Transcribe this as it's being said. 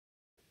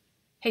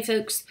Hey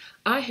folks,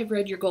 I have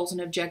read your goals and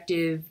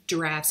objective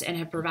drafts and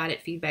have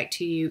provided feedback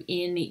to you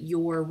in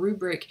your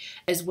rubric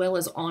as well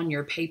as on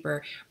your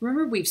paper.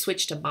 Remember, we've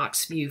switched to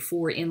box view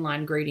for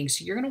inline grading,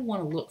 so you're going to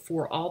want to look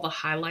for all the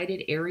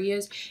highlighted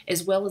areas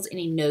as well as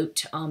any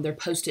note, their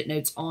post-it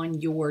notes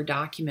on your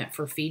document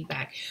for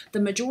feedback.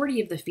 The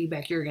majority of the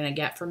feedback you're going to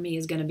get from me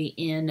is going to be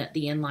in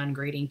the inline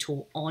grading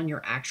tool on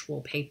your actual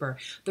paper.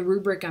 The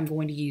rubric I'm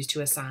going to use to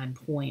assign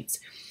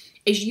points.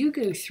 As you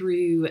go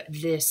through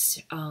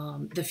this,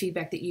 the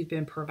feedback that you've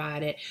been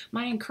provided,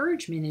 my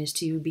encouragement is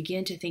to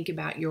begin to think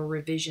about your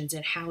revisions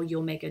and how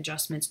you'll make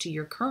adjustments to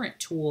your current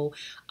tool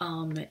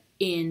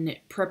in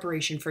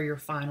preparation for your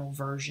final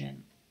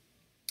version.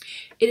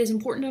 It is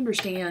important to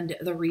understand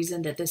the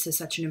reason that this is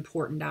such an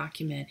important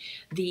document.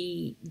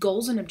 The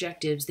goals and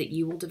objectives that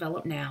you will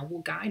develop now will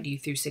guide you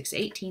through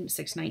 618,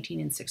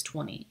 619, and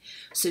 620.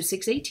 So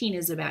 618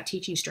 is about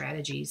teaching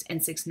strategies,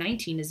 and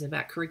 619 is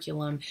about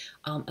curriculum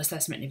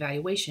assessment and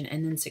evaluation,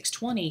 and then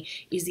 620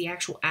 is the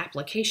actual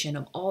application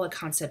of all the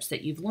concepts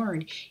that you've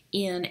learned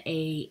in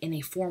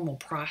a formal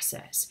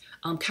process,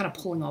 kind of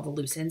pulling all the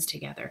loose ends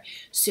together.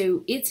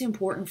 So it's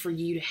important for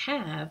you to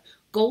have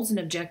goals and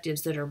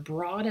objectives that are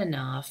broad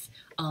enough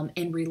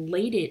and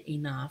related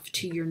enough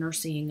to your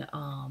nursing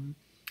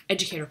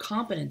educator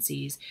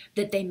competencies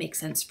that they make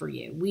sense for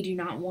you. We do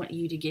not want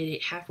you to get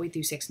it halfway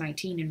through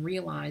 619 and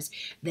realize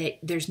that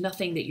there's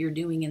nothing that you're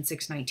doing in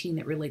 619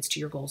 that relates to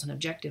your goals and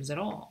objectives at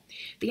all.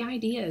 The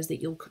idea is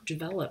that you'll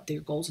develop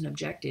your goals and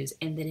objectives,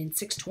 and then in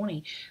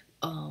 620,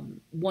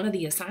 one of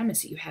the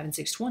assignments that you have in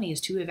 620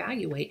 is to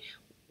evaluate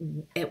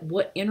at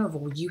what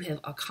interval you have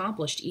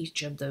accomplished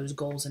each of those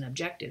goals and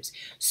objectives.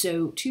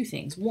 So two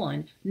things.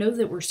 One, know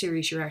that we're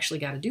serious. You're actually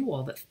got to do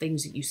all the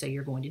things that you say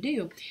you're going to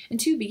do. And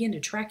two, begin to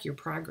track your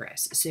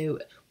progress. So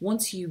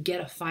once you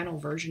get a final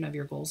version of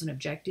your goals and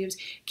objectives,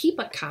 keep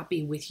a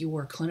copy with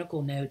your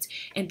clinical notes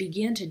and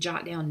begin to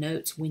jot down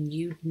notes when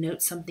you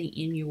note something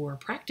in your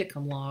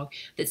practicum log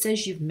that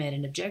says you've met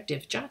an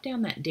objective. Jot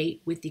down that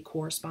date with the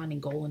corresponding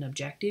goal and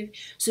objective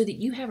so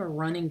that you have a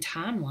running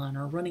timeline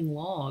or running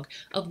log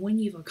of when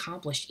you've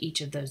accomplished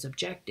each of those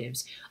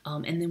objectives,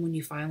 and then when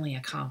you finally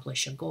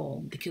accomplish a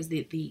goal, because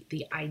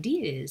the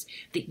idea is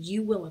that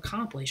you will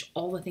accomplish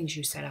all the things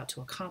you set out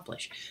to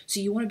accomplish. So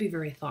you want to be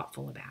very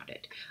thoughtful about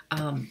it.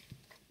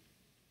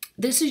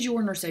 This is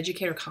your Nurse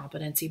Educator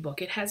Competency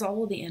book. It has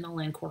all of the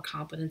NLN core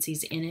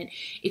competencies in it.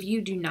 If you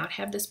do not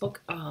have this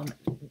book,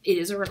 it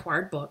is a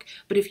required book,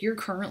 but if you're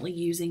currently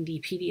using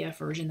the PDF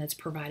version that's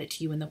provided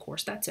to you in the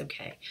course, that's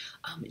okay.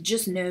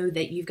 Just know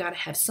that you've got to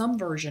have some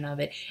version of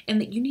it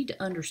and that you need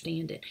to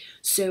understand it.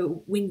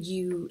 So when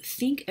you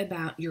think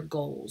about your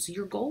goals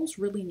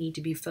really need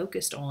to be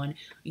focused on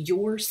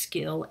your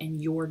skill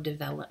and your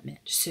development.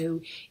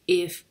 So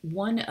if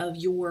one of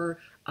your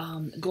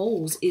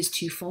goals is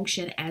to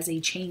function as a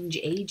change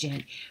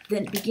agent,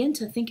 then begin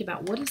to think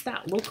about what does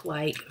that look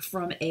like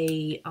from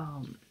a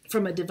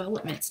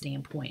development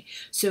standpoint.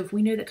 So if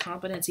we know that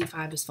competency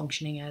 5 is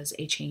functioning as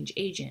a change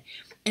agent,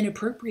 an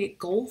appropriate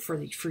goal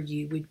for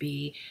you would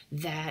be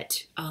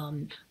that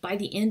by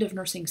the end of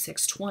Nursing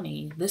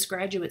 620, this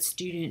graduate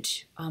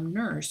student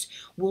nurse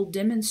will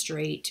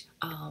demonstrate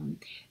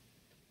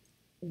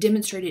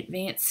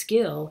advanced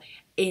skill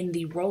in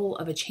the role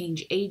of a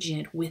change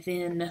agent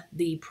within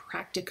the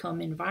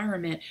practicum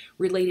environment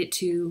related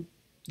to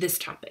this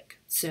topic.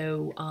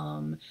 So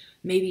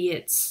maybe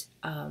it's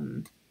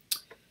a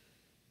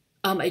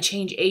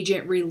change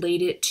agent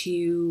related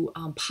to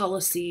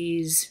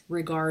policies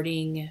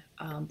regarding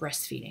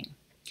breastfeeding.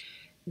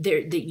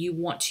 That you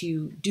want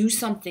to do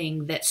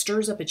something that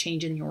stirs up a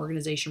change in your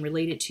organization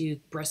related to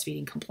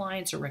breastfeeding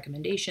compliance or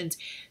recommendations.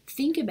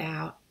 Think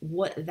about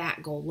what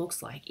that goal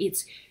looks like.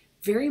 It's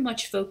very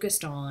much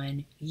focused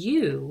on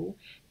you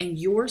and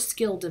your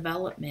skill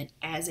development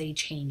as a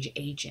change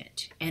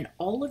agent. And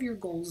all of your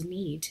goals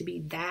need to be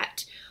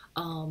that,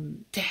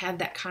 to have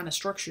that kind of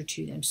structure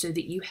to them so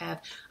that you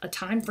have a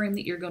time frame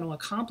that you're going to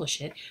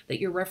accomplish it, that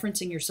you're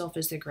referencing yourself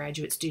as the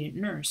graduate student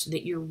nurse,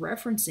 that you're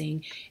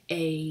referencing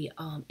a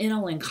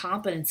NLN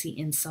competency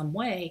in some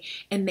way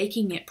and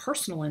making it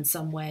personal in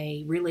some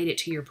way related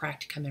to your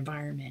practicum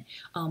environment.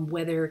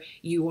 Whether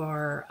you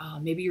are,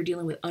 maybe you're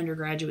dealing with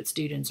undergraduate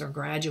students or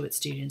graduate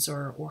students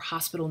or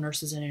hospital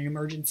nurses in an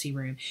emergency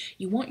room.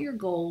 You want your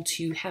goal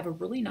to have a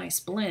really nice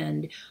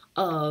blend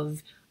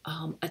of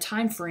a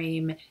time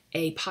frame,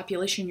 a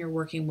population you're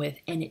working with,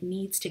 and it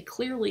needs to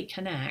clearly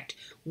connect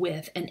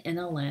with an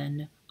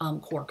NLN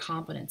core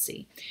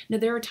competency. Now,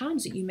 there are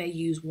times that you may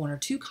use one or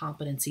two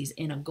competencies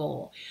in a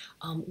goal.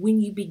 When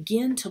you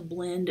begin to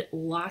blend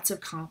lots of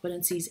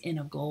competencies in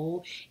a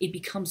goal, it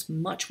becomes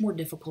much more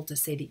difficult to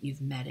say that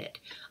you've met it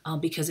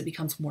because it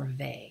becomes more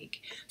vague.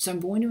 So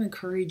I'm going to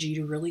encourage you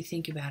to really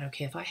think about,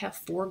 okay, if I have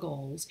 4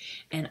 goals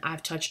and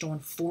I've touched on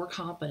 4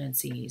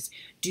 competencies,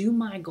 do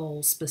my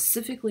goals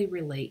specifically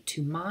relate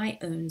to my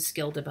own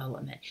skill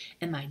development?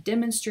 Am I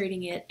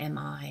demonstrating it? Am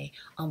I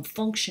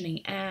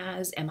functioning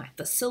as? Am I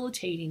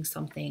facilitating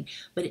something?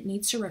 But it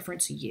needs to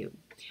reference you.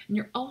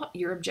 And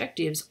your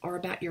objectives are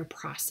about your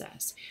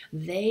process.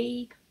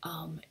 They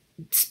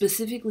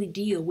specifically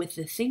deal with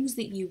the things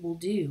that you will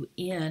do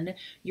in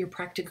your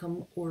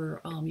practicum or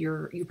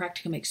your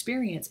practicum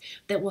experience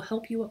that will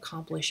help you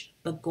accomplish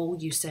the goal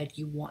you said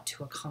you want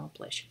to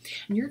accomplish.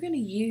 And you're going to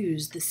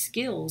use the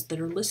skills that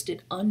are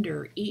listed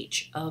under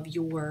each of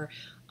your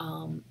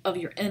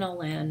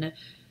NLN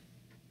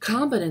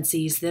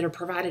competencies that are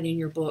provided in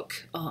your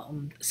book,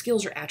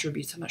 skills or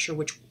attributes, I'm not sure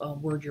which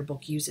word your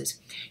book uses.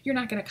 You're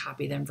not going to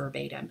copy them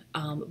verbatim,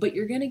 but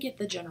you're going to get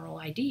the general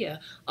idea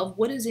of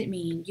what does it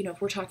mean,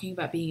 if we're talking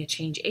about being a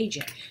change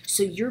agent.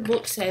 So your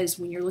book says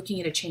when you're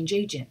looking at a change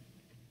agent,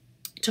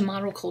 to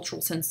model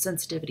cultural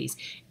sensitivities,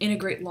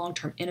 integrate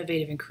long-term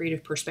innovative and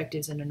creative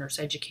perspectives in a nurse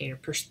educator,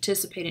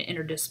 participate in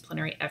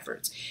interdisciplinary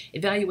efforts,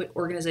 evaluate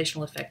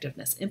organizational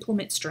effectiveness,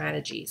 implement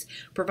strategies,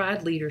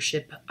 provide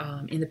leadership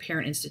in the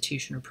parent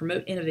institution, or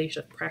promote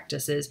innovative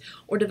practices,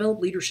 or develop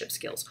leadership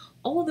skills.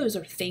 All of those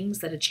are things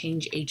that a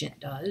change agent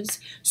does.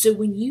 So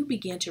when you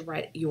begin to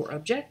write your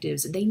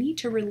objectives, they need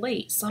to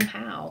relate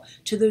somehow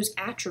to those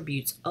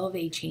attributes of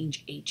a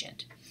change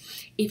agent.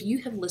 If you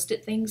have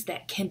listed things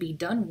that can be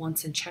done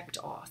once and checked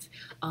off,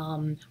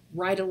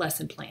 write a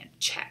lesson plan,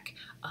 check.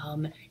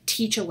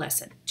 Teach a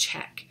lesson,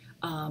 check.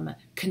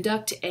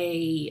 Conduct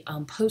a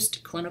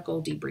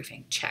post-clinical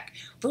debriefing, check.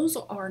 Those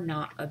are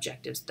not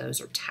objectives,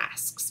 those are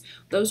tasks.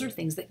 Those are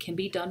things that can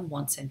be done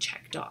once and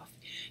checked off.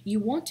 You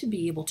want to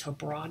be able to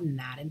broaden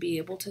that and be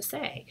able to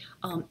say,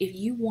 if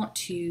you want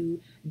to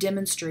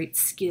demonstrate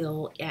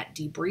skill at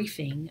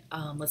debriefing,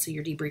 let's say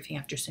you're debriefing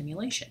after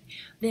simulation,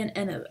 then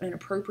an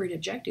appropriate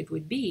objective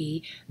would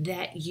be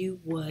that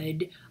you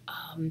would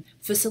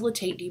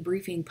facilitate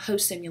debriefing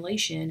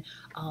post-simulation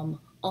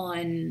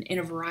in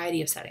a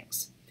variety of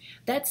settings.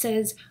 That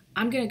says,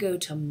 I'm going to go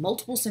to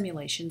multiple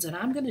simulations and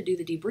I'm going to do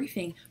the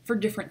debriefing for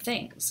different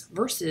things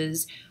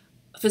versus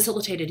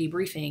facilitate a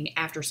debriefing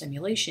after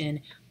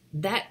simulation.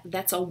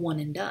 That's a one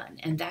and done,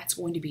 and that's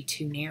going to be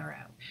too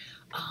narrow.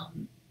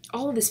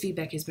 All of this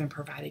feedback has been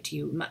provided to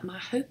you. My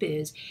hope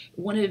is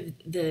one of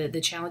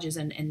the challenges,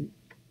 and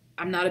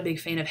I'm not a big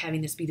fan of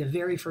having this be the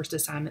very first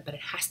assignment, but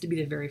it has to be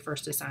the very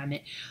first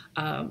assignment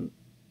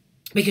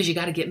because you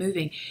got to get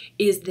moving,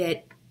 is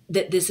that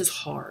this is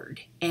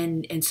hard.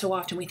 And so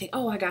often we think,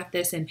 oh, I got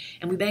this, and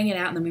we bang it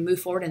out, and then we move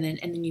forward, and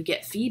then you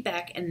get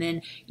feedback, and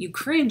then you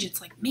cringe.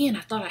 It's like, man, I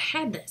thought I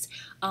had this.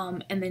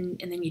 And then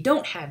you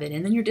don't have it,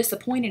 and then you're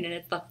disappointed, and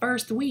it's the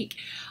first week.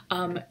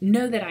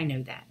 Know that I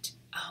know that.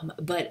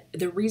 But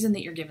the reason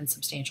that you're given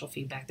substantial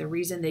feedback, the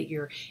reason that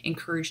you're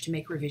encouraged to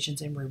make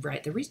revisions and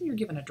rewrite, the reason you're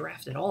given a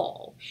draft at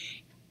all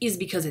is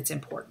because it's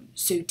important.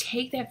 So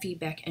take that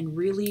feedback and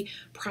really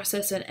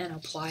process it and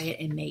apply it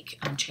and make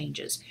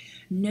changes.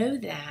 Know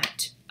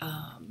that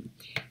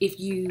if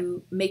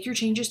you make your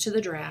changes to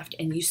the draft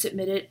and you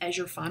submit it as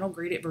your final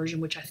graded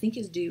version, which I think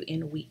is due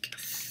in week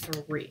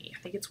 3, I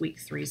think it's week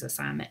 3's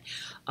assignment.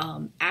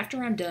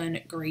 After I'm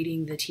done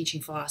grading the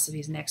teaching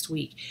philosophies next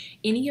week,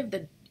 any of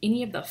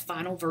the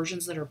final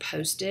versions that are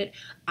posted,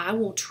 I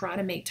will try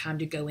to make time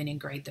to go in and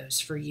grade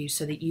those for you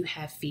so that you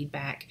have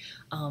feedback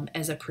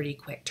as a pretty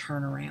quick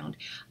turnaround.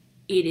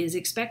 It is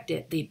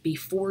expected that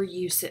before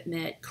you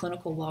submit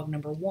clinical log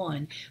number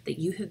 1 that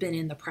you have been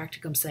in the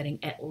practicum setting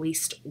at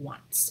least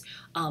once.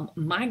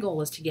 My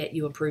goal is to get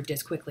you approved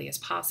as quickly as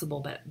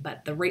possible,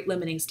 but the rate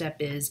limiting step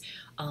is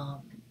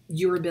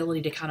your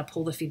ability to kind of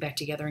pull the feedback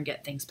together and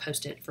get things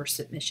posted for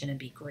submission and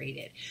be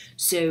graded.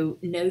 So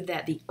know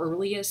that the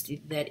earliest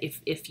that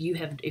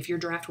if your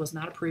draft was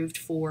not approved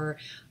for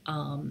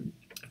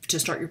to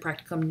start your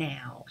practicum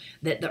now,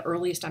 that the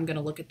earliest I'm going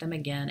to look at them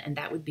again, and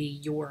that would be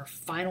your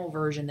final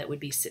version that would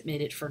be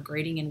submitted for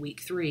grading in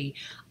week 3.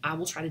 I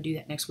will try to do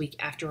that next week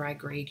after I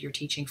grade your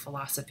teaching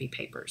philosophy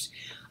papers.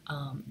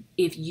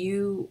 If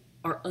you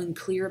are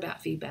unclear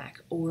about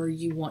feedback or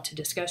you want to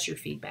discuss your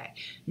feedback,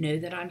 know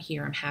that I'm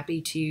here. I'm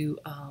happy to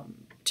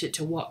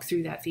walk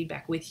through that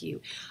feedback with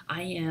you.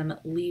 I am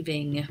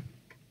leaving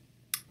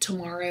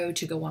tomorrow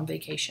to go on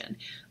vacation.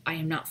 I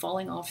am not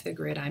falling off the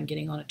grid. I'm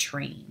getting on a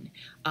train.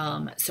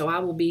 So I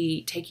will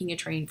be taking a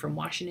train from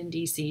Washington,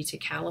 D.C. to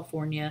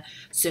California.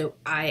 So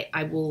I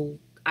will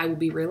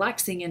be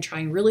relaxing and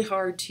trying really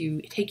hard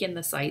to take in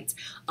the sights,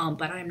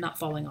 but I am not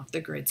falling off the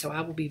grid. So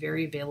I will be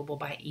very available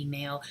by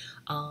email,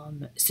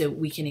 so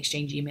we can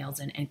exchange emails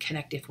and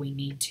connect if we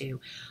need to.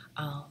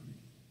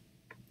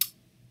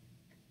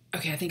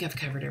 Okay, I think I've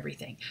covered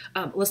everything.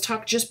 Let's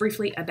talk just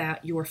briefly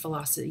about your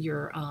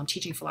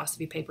teaching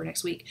philosophy paper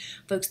next week.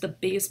 Folks, the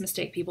biggest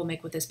mistake people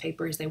make with this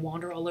paper is they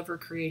wander all over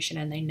creation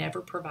and they never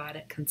provide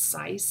a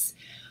concise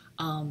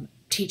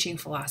teaching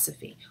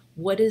philosophy.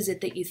 What is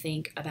it that you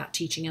think about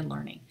teaching and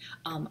learning?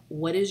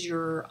 What is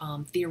your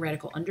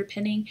theoretical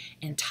underpinning?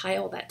 And tie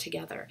all that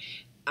together.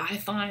 I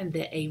find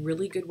that a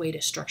really good way to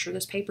structure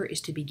this paper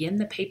is to begin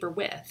the paper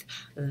with,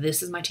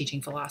 this is my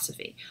teaching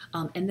philosophy,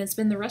 and then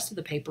spend the rest of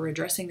the paper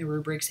addressing the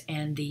rubrics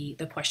and the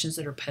questions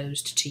that are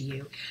posed to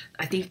you.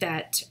 I think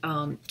that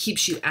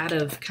keeps you out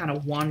of kind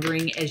of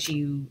wandering as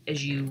you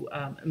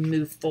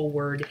move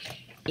forward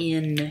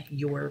in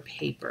your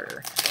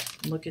paper.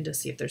 I'm looking to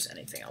see if there's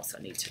anything else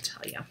I need to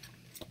tell you.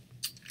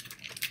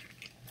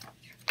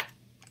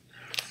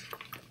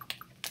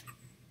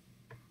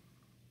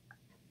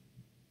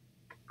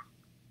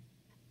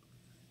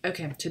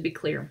 Okay, to be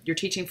clear, you're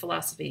teaching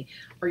philosophy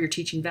or you're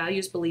teaching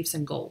values, beliefs,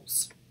 and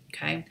goals.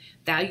 Okay,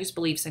 values,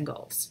 beliefs, and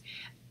goals.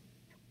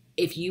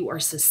 If you are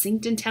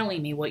succinct in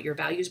telling me what your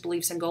values,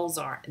 beliefs, and goals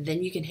are,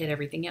 then you can hit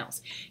everything else.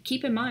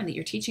 Keep in mind that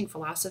you're teaching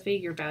philosophy,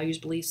 your values,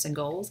 beliefs, and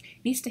goals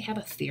needs to have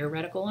a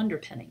theoretical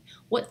underpinning.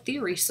 What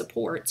theory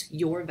supports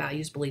your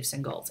values, beliefs,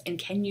 and goals? And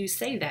can you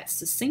say that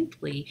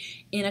succinctly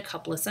in a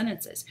couple of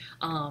sentences?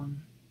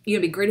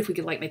 It'd be great if we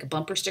could like make a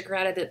bumper sticker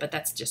out of it, but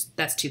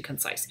that's too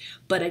concise.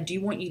 But I do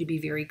want you to be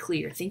very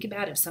clear. Think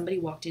about if somebody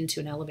walked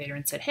into an elevator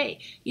and said, hey,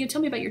 tell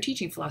me about your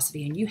teaching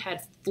philosophy, and you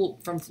had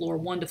from floor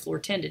 1 to floor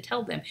 10 to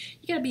tell them.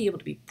 You got to be able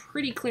to be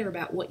pretty clear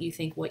about what you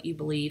think, what you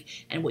believe,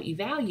 and what you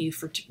value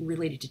for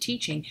related to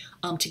teaching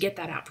to get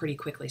that out pretty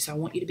quickly. So I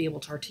want you to be able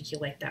to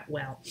articulate that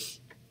well.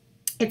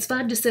 It's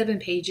 5 to 7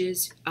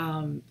 pages,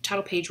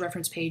 title page,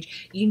 reference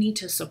page. You need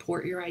to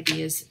support your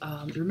ideas.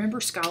 Remember,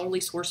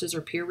 scholarly sources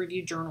or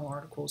peer-reviewed journal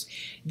articles.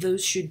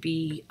 Those should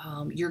be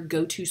your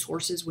go-to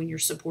sources when you're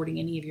supporting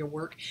any of your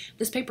work.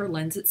 This paper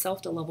lends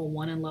itself to level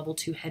 1 and level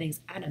 2 headings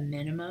at a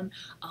minimum.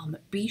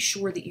 Be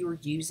sure that you're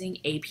using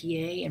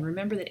APA, and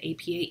remember that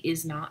APA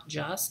is not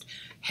just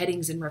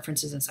headings and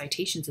references and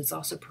citations. It's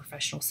also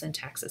professional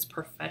syntax. It's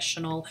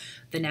professional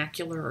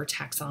vernacular or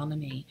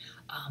taxonomy.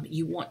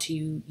 You want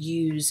to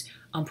use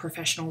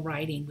professional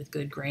writing with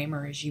good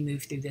grammar as you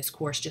move through this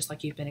course, just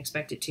like you've been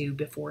expected to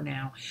before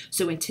now.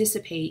 So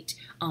anticipate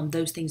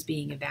those things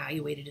being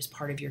evaluated as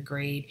part of your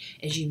grade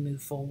as you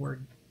move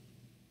forward.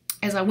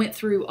 As I went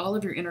through all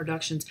of your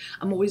introductions,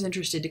 I'm always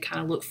interested to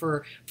kind of look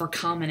for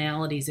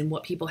commonalities and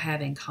what people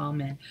have in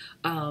common.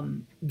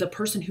 The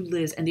person who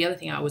lives, and the other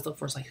thing I always look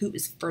for is like who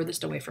is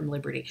furthest away from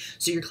Liberty.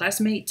 So your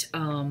classmate,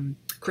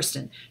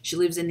 Kristen, she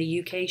lives in the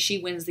UK. She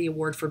wins the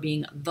award for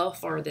being the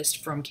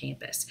farthest from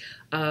campus.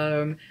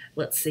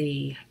 Let's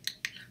see.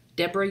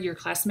 Deborah, your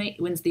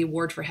classmate, wins the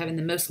award for having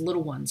the most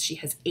little ones. She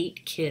has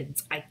 8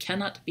 kids. I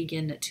cannot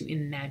begin to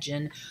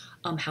imagine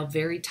how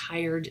very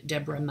tired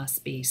Deborah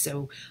must be.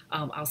 So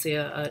I'll say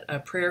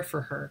a prayer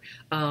for her.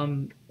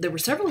 There were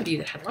several of you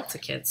that had lots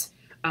of kids.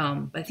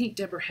 I think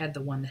Deborah had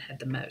the one that had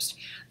the most.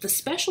 The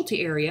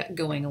specialty area,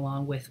 going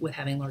along with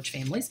having large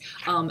families,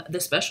 the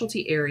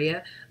specialty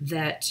area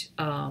that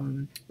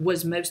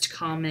was most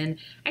common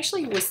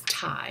actually was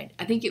tied.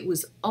 I think it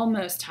was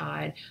almost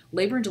tied.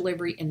 Labor and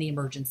delivery and the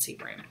emergency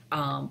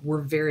room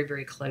were very,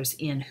 very close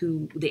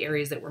in the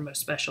areas that were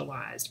most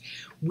specialized.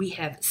 We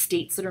have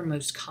states that are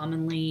most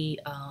commonly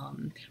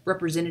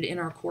represented in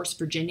our course.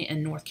 Virginia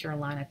and North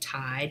Carolina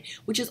tied,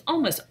 which is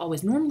almost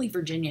always. Normally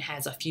Virginia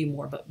has a few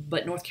more,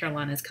 but North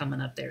Carolina is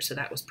coming up there, so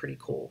that was pretty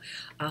cool.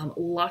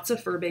 Lots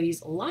of fur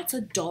babies, lots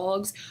of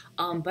dogs,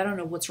 but I don't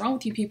know what's wrong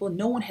with you people.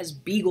 No one has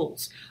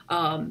beagles.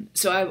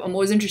 So I'm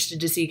always interested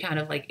to see kind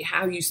of like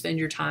how you spend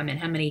your time and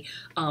how many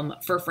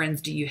fur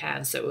friends do you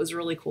have. So it was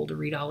really cool to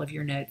read all of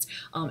your notes.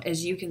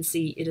 As you can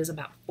see, it is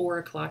about 4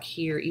 o'clock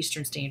here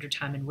Eastern Standard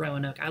Time in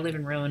Roanoke. I live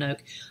in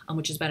Roanoke,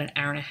 which is about an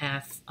hour and a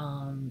half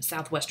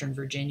southwestern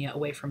Virginia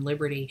away from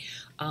Liberty.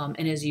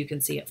 And as you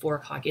can see, at 4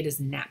 o'clock, it is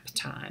nap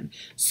time.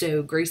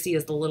 So Gracie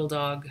is the little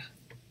dog.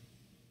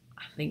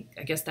 I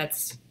guess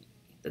that's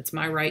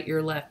my right,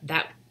 your left.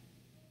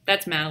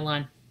 That's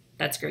Madeline.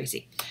 That's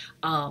Gracie.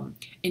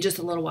 In just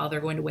a little while, they're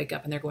going to wake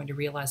up and they're going to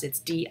realize it's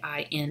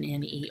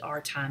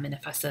DINNER time. And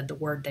if I said the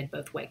word, they'd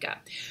both wake up.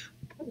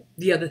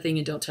 The other thing,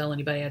 and don't tell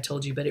anybody I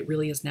told you, but it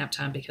really is nap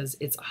time because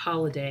it's a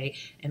holiday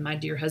and my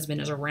dear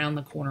husband is around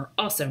the corner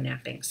also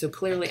napping. So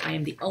clearly I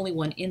am the only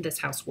one in this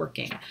house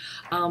working.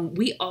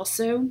 We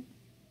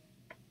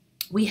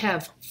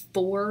have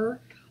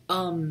 4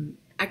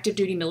 active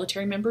duty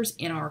military members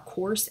in our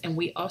course, and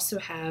we also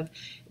have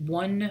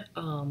 1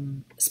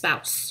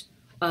 spouse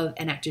of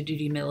an active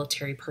duty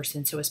military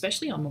person. So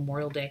especially on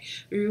Memorial Day,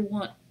 we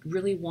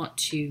really want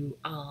to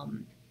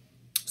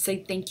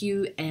say thank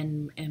you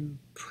and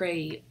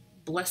pray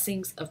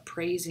blessings of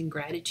praise and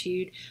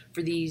gratitude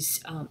for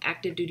these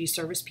active duty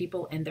service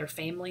people and their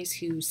families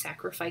who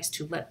sacrifice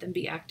to let them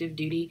be active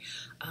duty.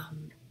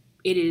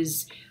 It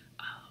is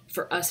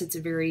for us, it's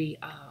a very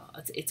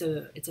it's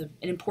an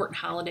important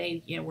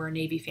holiday. We're a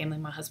Navy family.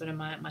 My husband and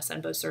my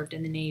son both served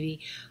in the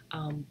Navy.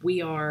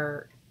 We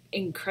are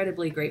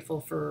incredibly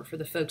grateful for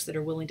the folks that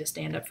are willing to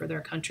stand up for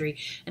their country,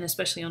 and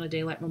especially on a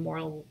day like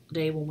Memorial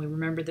Day when we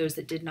remember those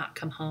that did not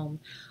come home.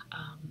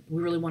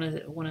 We really want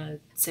to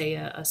say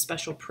a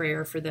special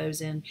prayer for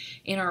those in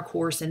our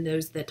course and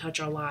those that touch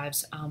our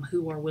lives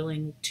who are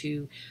willing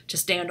to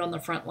stand on the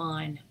front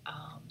line.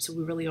 So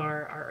we really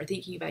are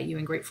thinking about you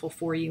and grateful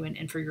for you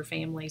and for your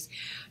families.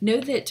 Know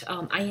that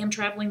I am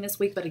traveling this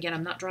week, but again,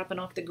 I'm not dropping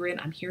off the grid.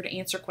 I'm here to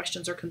answer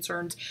questions or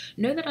concerns.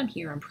 Know that I'm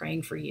here. I'm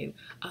praying for you.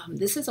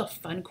 This is a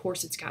fun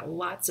course. It's got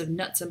lots of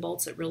nuts and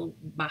bolts that really,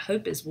 my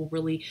hope is, will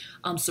really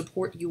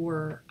support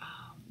your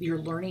you're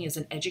learning as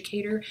an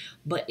educator,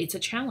 but it's a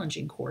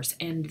challenging course,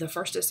 and the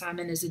first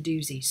assignment is a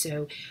doozy.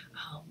 So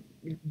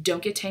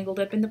don't get tangled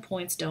up in the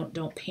points.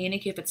 Don't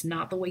panic if it's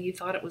not the way you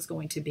thought it was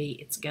going to be.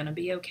 It's going to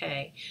be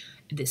okay.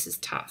 This is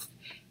tough.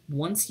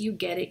 Once you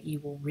get it, you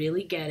will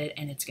really get it,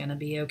 and it's going to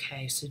be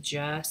okay. So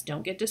just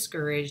don't get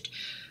discouraged.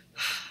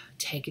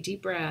 Take a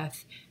deep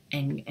breath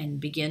and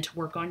begin to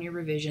work on your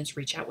revisions.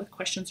 Reach out with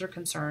questions or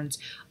concerns.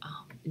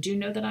 Do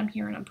know that I'm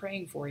here and I'm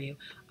praying for you.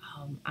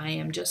 I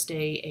am just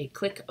a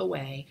click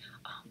away.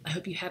 I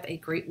hope you have a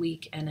great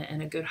week and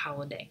a good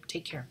holiday.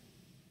 Take care.